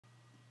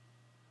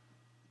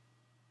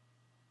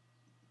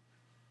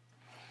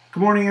Good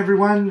morning,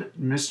 everyone.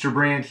 Mr.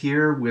 Brandt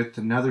here with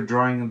another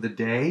drawing of the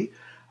day.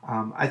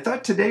 I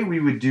thought today we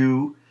would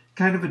do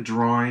kind of a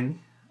drawing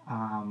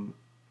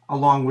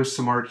along with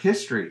some art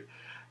history.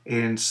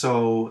 And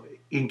so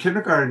in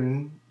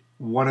kindergarten,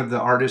 one of the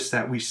artists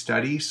that we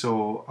study,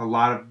 so a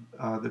lot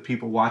of the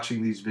people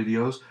watching these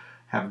videos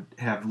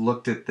have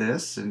looked at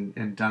this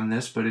and done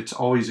this, but it's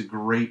always a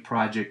great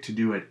project to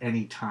do at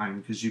any time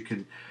because you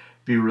can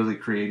be really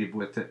creative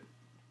with it.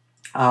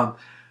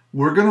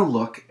 We're going to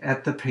look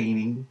at the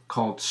painting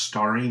called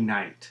Starry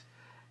Night.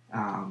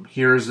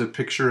 Here's a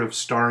picture of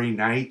Starry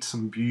Night,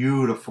 some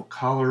beautiful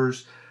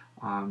colors,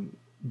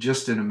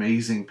 just an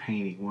amazing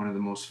painting, one of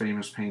the most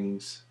famous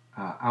paintings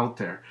out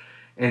there.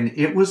 And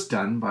it was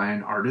done by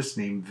an artist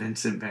named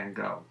Vincent van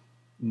Gogh.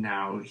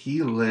 Now,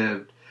 he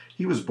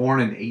was born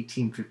in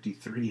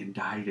 1853 and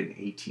died in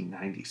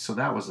 1890, so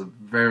that was a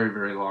very,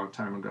 very long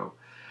time ago.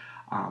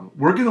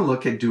 We're going to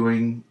look at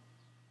doing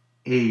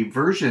a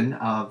version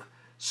of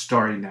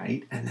Starry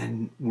Night, and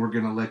then we're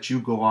going to let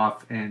you go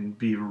off and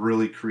be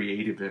really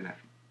creative in it.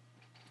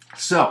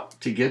 So,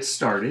 to get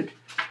started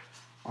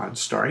on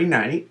Starry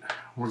Night,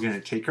 we're going to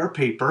take our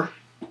paper,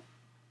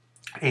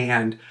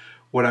 and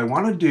what I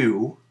want to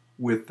do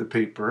with the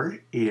paper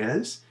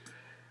is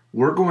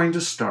we're going to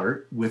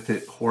start with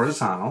it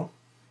horizontal,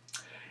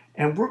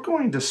 and we're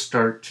going to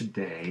start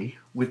today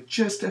with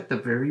just at the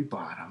very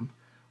bottom,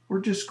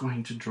 we're just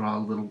going to draw a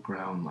little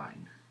ground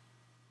line.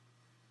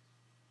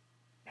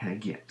 And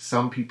again,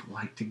 some people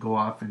like to go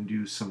off and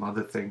do some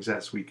other things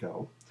as we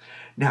go.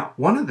 Now,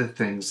 one of the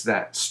things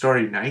that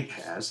Starry Night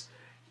has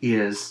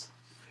is,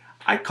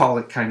 I call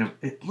it kind of,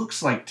 it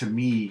looks like to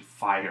me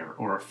fire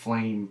or a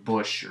flame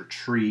bush or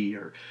tree,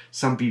 or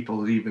some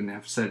people even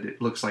have said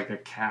it looks like a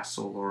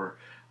castle or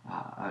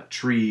a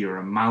tree or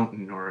a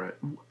mountain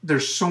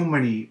there's so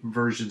many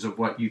versions of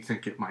what you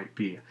think it might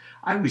be.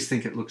 I always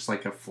think it looks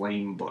like a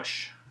flame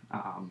bush,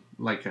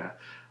 like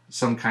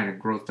some kind of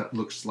growth that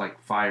looks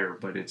like fire,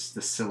 but it's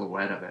the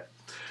silhouette of it.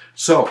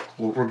 So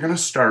what we're going to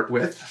start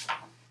with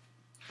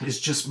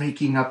is just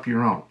making up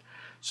your own.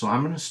 So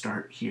I'm going to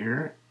start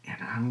here, and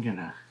I'm going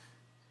to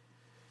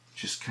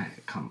just kind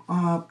of come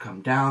up, come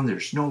down.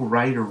 There's no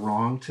right or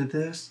wrong to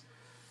this.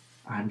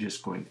 I'm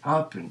just going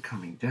up and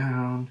coming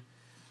down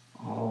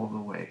all the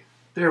way.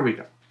 There we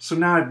go. So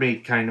now I've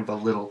made kind of a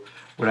little,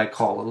 what I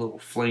call a little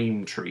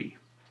flame tree.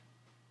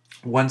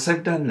 Once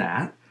I've done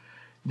that,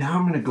 now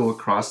I'm going to go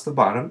across the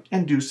bottom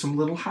and do some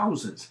little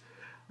houses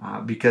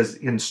because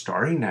in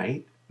Starry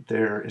Night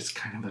there is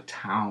kind of a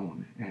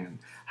town and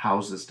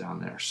houses down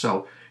there.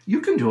 So you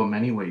can do them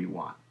any way you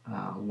want.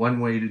 One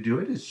way to do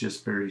it is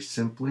just very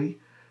simply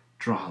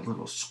draw a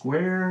little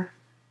square,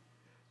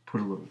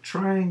 put a little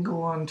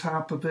triangle on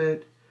top of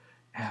it,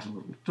 add a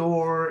little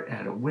door,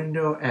 add a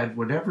window, add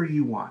whatever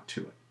you want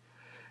to it.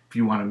 If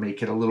you want to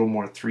make it a little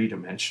more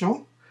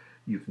three-dimensional,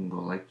 you can go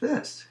like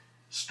this.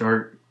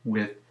 Start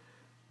with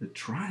the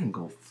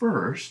triangle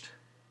first,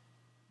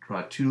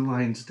 draw two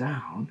lines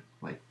down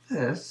like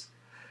this,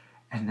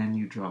 and then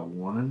you draw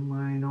one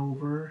line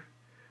over,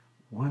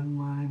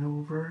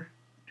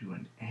 do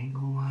an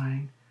angle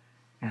line,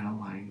 and a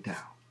line down.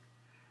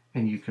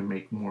 And you can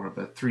make more of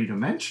a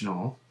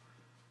three-dimensional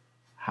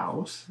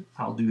house.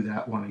 I'll do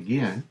that one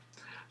again.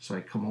 So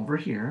I come over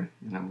here,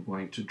 and I'm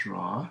going to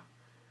draw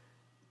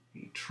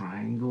a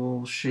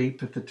triangle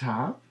shape at the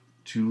top,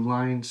 two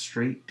lines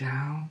straight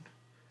down,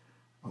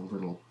 a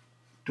little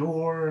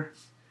door,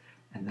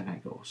 and then I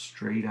go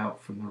straight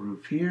out from the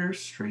roof here,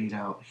 straight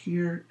out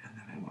here, and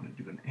then I want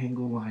to do an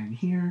angle line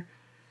here,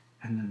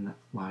 and then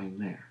the line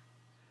there.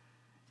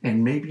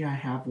 And maybe I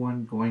have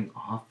one going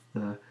off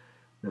the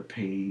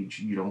page.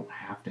 You don't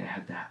have to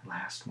add that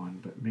last one,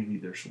 but maybe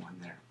there's one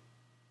there.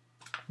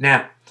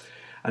 Now,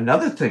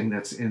 another thing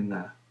that's in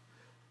the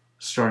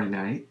Starry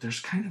Night,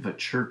 there's kind of a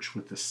church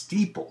with a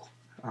steeple.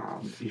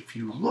 If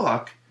you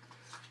look,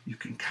 you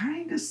can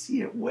kind of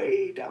see it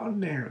way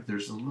down there.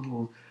 There's a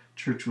little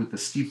church with a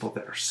steeple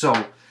there.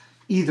 So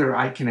either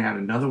I can add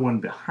another one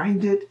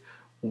behind it,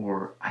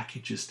 or I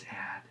could just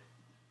add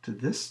to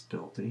this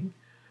building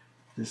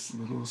this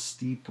little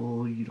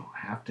steeple. You don't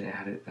have to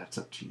add it. That's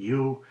up to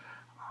you.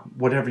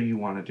 Whatever you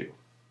want to do.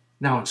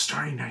 Now in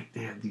Starry Night,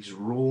 they have these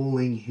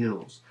rolling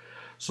hills.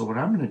 So what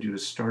I'm going to do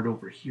is start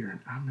over here, and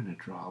I'm going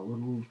to draw a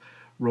little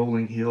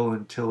rolling hill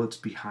until it's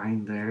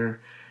behind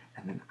there.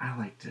 And then I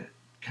like to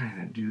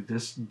kind of do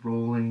this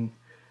rolling.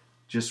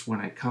 Just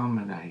when I come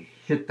and I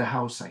hit the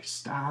house, I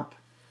stop.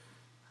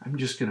 I'm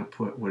just going to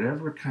put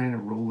whatever kind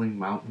of rolling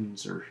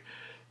mountains or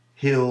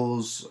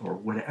hills or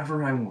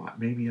whatever I want.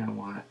 Maybe I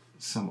want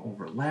some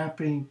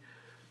overlapping,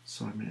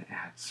 so I'm going to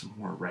add some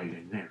more right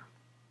in there.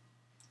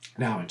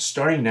 Now in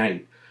Starry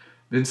Night,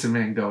 Vincent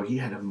van Gogh, he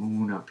had a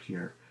moon up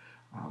here,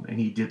 and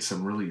he did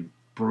some really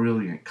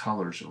brilliant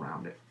colors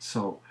around it.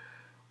 So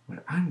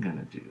what I'm going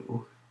to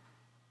do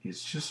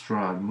is just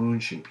draw a moon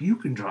shape. You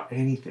can draw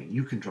anything.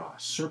 You can draw a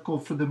circle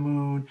for the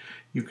moon.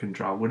 You can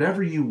draw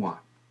whatever you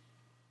want.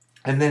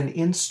 And then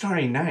in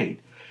Starry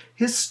Night,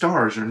 his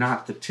stars are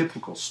not the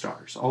typical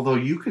stars, although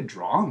you could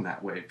draw them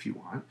that way if you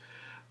want.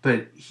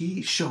 But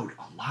he showed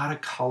a lot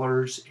of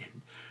colors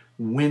and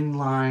wind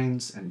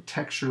lines and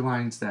texture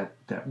lines that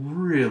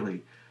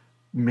really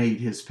made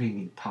his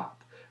painting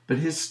pop. But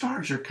his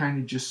stars are kind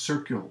of just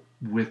circular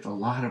with a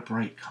lot of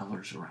bright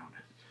colors around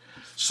it.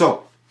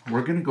 So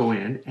we're going to go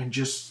in and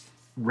just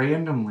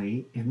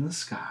randomly in the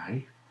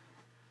sky,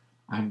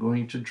 I'm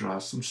going to draw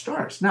some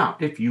stars. Now,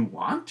 if you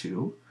want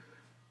to,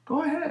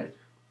 go ahead.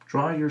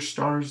 Draw your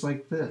stars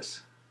like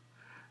this.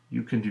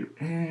 You can do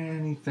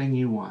anything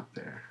you want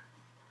there.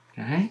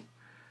 Okay?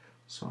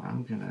 So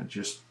I'm going to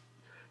just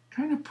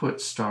kind of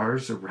put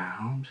stars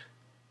around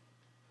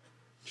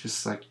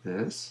just like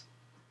this.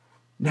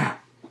 Now,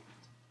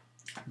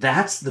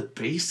 that's the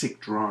basic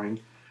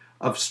drawing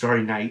of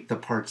Starry Night, the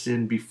parts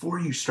in, before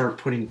you start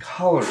putting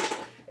colors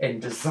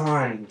and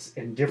designs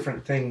and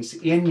different things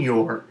in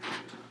your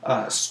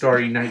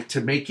Starry Night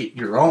to make it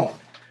your own.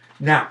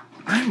 Now,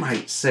 I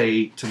might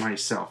say to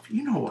myself,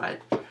 you know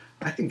what?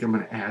 I think I'm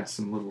going to add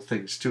some little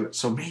things to it.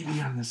 So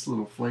maybe on this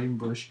little flame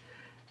bush,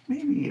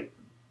 maybe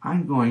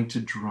I'm going to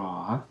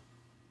draw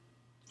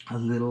a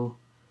little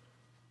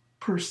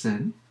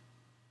person.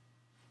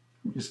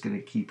 I'm just going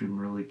to keep him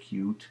really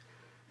cute.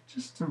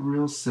 Just a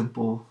real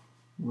simple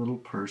little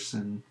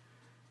person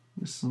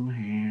with some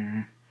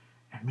hair.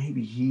 And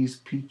maybe he's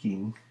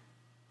peeking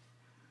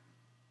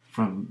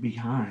from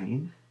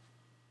behind.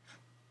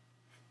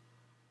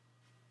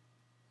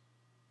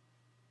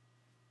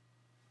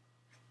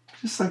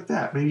 Just like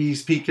that. Maybe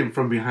he's peeking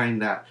from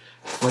behind that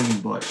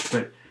flame bush.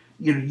 But,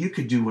 you know, you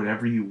could do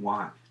whatever you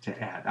want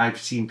to add. I've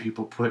seen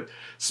people put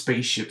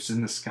spaceships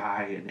in the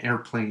sky and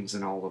airplanes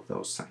and all of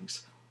those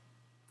things.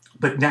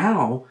 But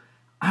now,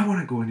 I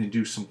want to go in and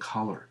do some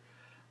color.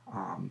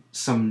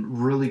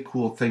 Some really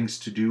cool things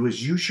to do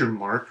is use your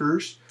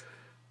markers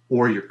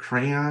or your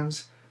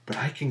crayons. But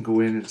I can go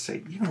in and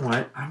say, you know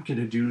what? I'm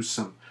going to do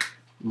some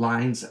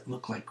lines that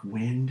look like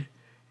wind.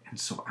 And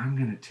so I'm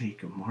going to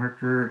take a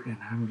marker and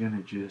I'm going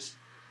to just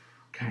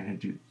kind of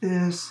do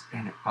this.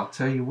 And I'll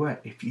tell you what,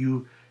 if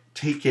you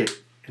take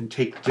it and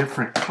take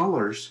different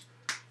colors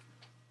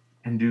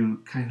and do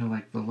kind of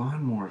like the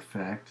lawnmower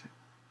effect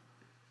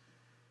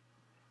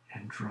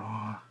and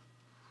draw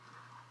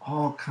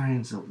all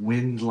kinds of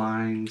wind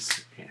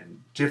lines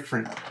and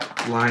different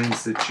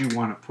lines that you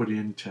want to put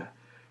in to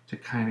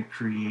kind of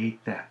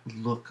create that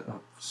look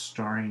of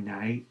Starry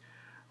Night.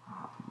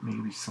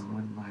 Maybe some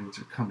wind lines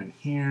are coming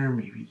here.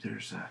 Maybe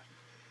there's a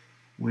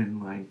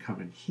wind line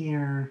coming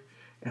here.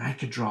 And I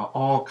could draw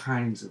all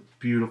kinds of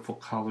beautiful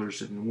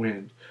colors in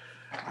wind.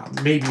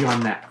 Maybe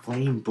on that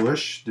flame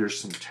bush, there's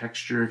some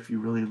texture if you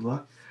really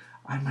look.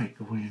 I might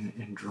go in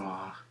and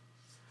draw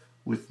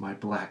with my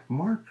black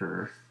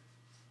marker,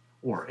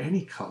 or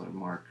any color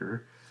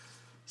marker,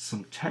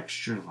 some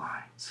texture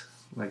lines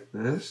like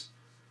this.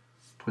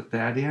 Put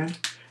that in.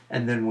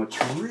 And then what's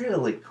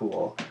really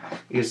cool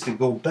is to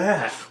go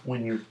back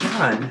when you're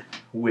done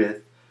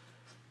with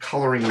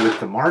coloring with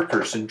the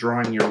markers and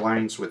drawing your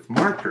lines with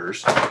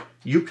markers,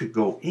 you could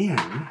go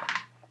in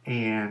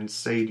and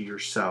say to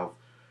yourself,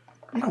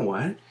 you know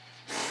what?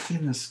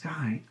 In the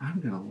sky, I'm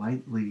going to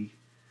lightly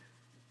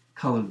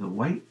color the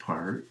white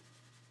part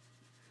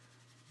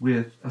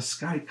with a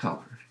sky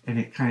color. And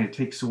it kind of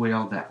takes away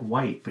all that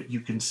white, but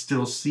you can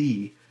still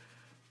see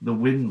the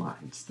wind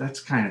lines. That's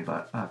kind of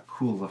a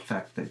cool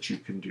effect that you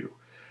can do.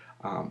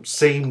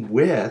 Same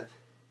with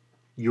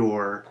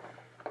your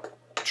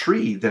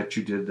tree that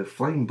you did, the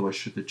flame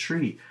bush or the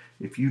tree.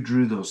 If you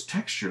drew those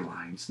texture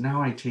lines,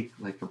 now I take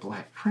like a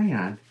black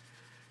crayon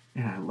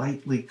and I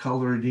lightly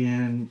color it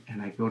in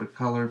and I go to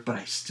color, but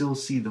I still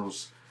see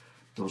those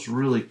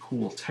really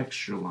cool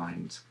texture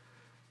lines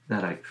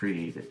that I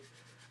created.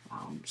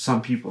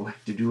 Some people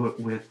like to do it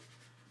with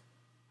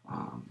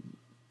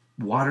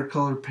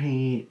watercolor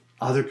paint,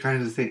 other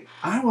kinds of things.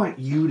 I want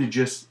you to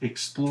just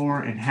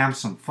explore and have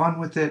some fun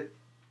with it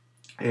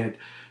and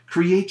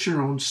create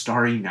your own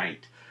Starry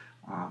Night.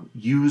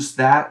 Use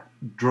that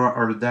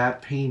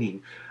that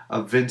painting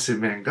of Vincent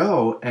van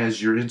Gogh as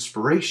your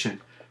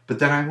inspiration, but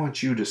then I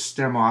want you to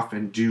stem off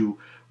and do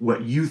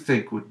what you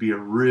think would be a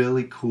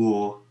really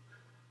cool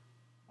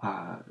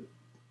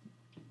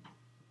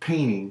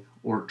painting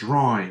or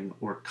drawing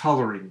or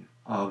coloring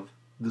of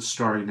the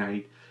Starry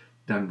Night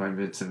done by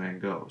Vincent van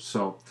Gogh.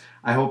 So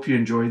I hope you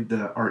enjoyed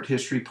the art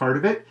history part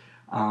of it.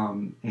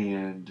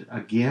 And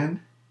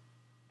again,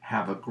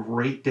 have a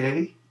great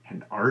day,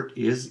 and art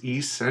is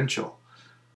essential.